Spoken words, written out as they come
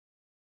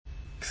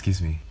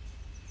Excuse me.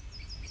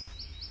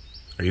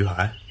 Are you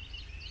high?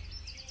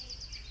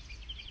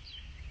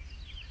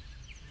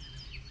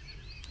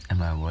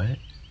 Am I what?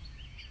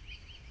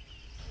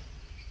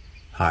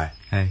 Hi.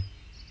 Hey.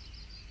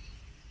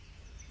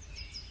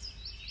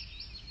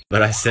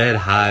 But I said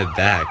hi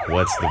back.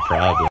 What's the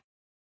problem?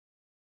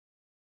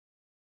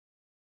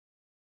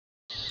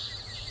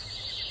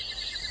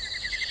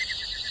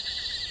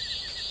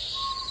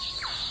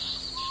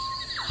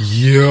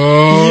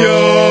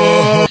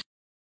 Yo!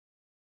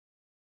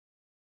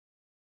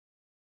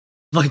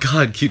 My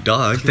god, cute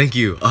dog. Thank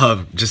you.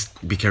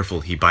 Just be careful.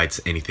 He bites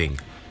anything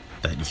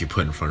that you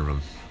put in front of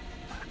him.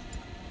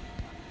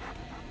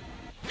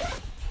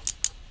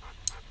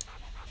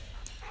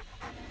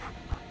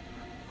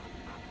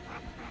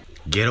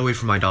 Get away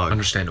from my dog.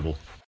 Understandable.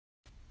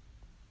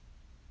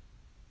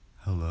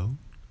 Hello?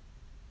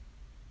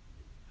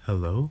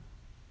 Hello?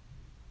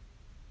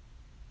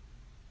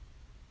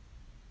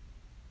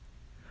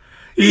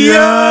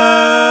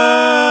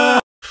 Yeah!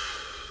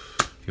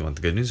 You want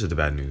the good news or the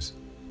bad news?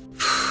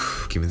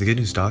 Give me the good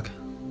news, dog.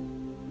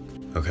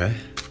 Okay.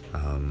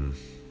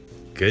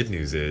 Good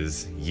news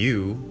is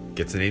you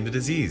get to name the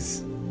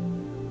disease.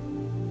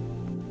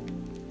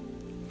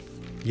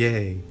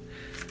 Yay.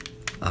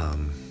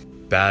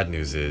 Bad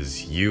news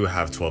is you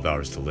have 12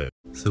 hours to live.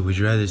 So would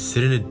you rather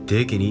sit in a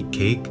dick and eat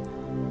cake,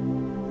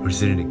 or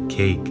sit in a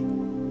cake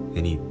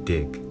and eat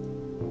dick?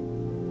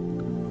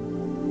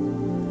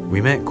 We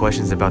meant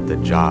questions about the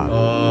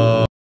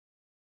job.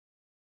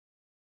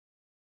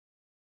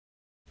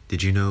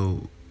 Did you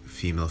know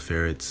female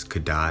ferrets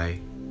could die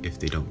if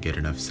they don't get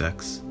enough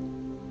sex?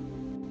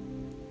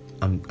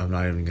 I'm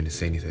not even gonna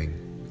say anything.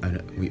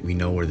 We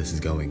know where this is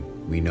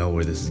going. We know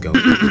where this is going.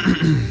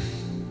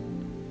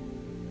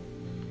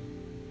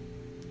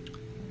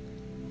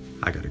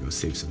 I gotta go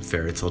save some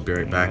ferrets. I'll be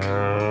right back.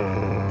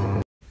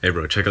 Hey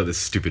bro, check out this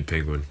stupid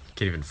penguin.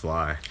 Can't even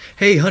fly.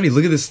 Hey honey,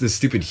 look at this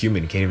stupid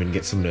human. Can't even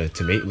get someone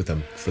to mate with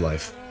him for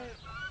life.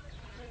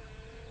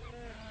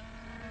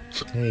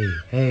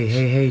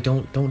 Hey,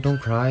 don't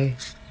cry.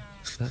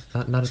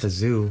 Not at the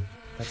zoo.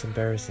 That's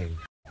embarrassing.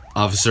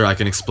 Officer, I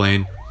can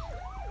explain.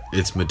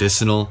 It's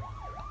medicinal.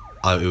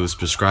 It was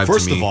prescribed to me.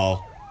 First of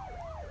all,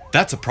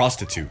 that's a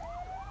prostitute.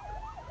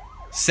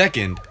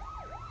 Second,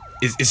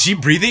 is she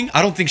breathing?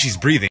 I don't think she's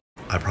breathing.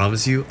 I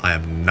promise you, I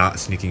am not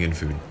sneaking in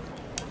food.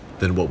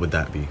 Then what would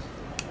that be?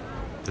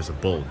 There's a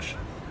bulge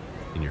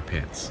in your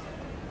pants.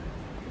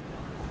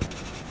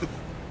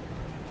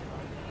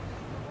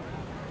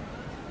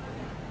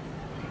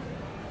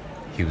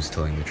 He was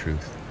telling the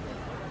truth.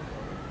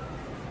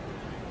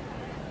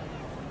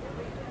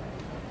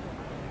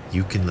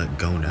 You can let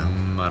go now.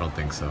 I don't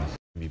think so.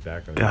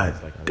 God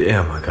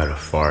damn, I gotta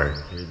fart.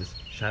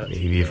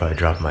 Maybe if I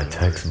drop my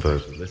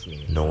textbook,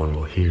 no one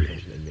will hear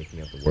it.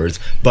 Words.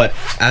 But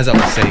as I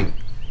was saying,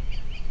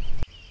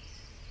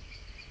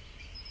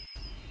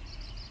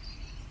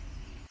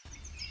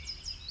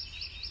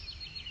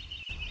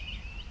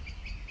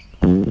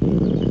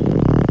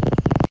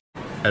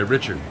 hey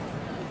Richard,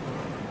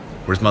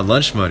 where's my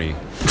lunch money?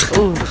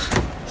 Ooh,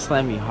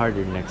 slam me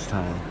harder next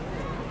time.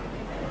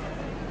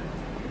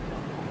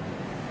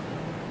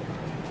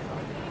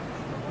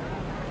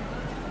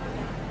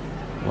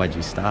 Why'd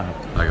you stop?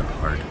 I got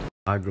hard.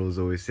 My girl's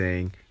always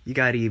saying, you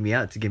gotta eat me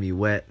out to get me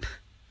wet.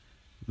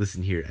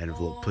 Listen here,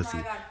 envelope pussy.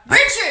 My God.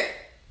 Richard!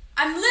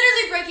 I'm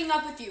literally breaking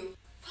up with you.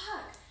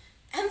 Fuck.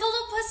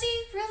 Envelope pussy?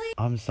 Really?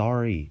 I'm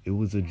sorry. It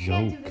was a joke.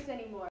 I can't do this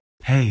anymore.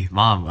 Hey,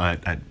 Mom, I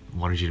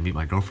wanted you to meet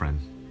my girlfriend.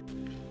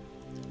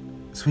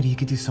 Sweetie, you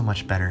could do so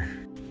much better.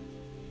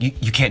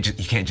 You can't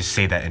just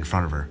say that in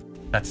front of her.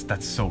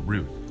 That's so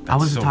rude. I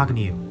wasn't talking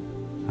to you.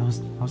 I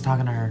was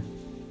talking to her.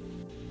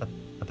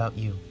 About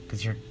you,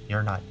 because you're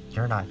not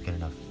good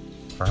enough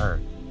for her.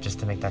 Just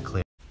to make that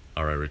clear.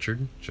 All right,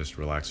 Richard, just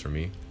relax for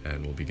me,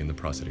 and we'll begin the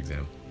prostate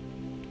exam.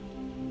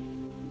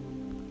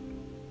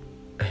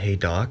 Hey,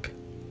 Doc,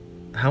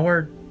 how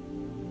are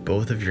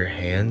both of your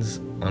hands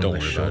on my shoulder? Don't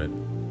worry about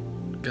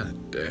it.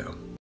 God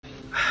damn.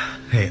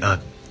 Hey,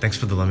 thanks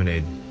for the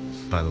lemonade,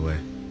 by the way.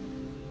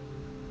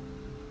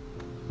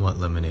 What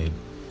lemonade?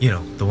 You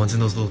know, the ones in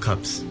those little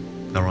cups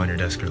that were on your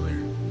desk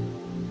earlier.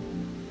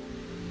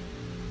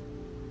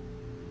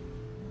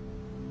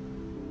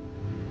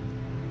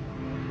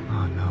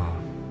 Oh no.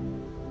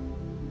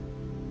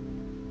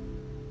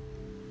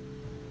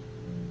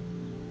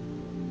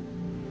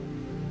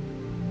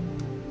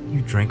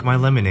 You drank my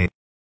lemonade.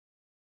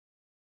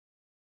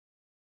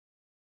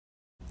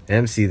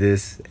 MC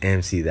this,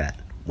 MC that.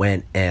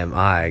 When am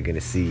I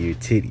gonna see your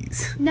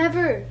titties?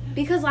 Never.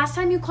 Because last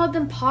time you called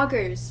them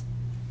poggers.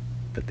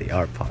 But they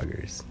are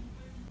poggers.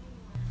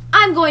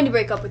 I'm going to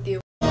break up with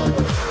you.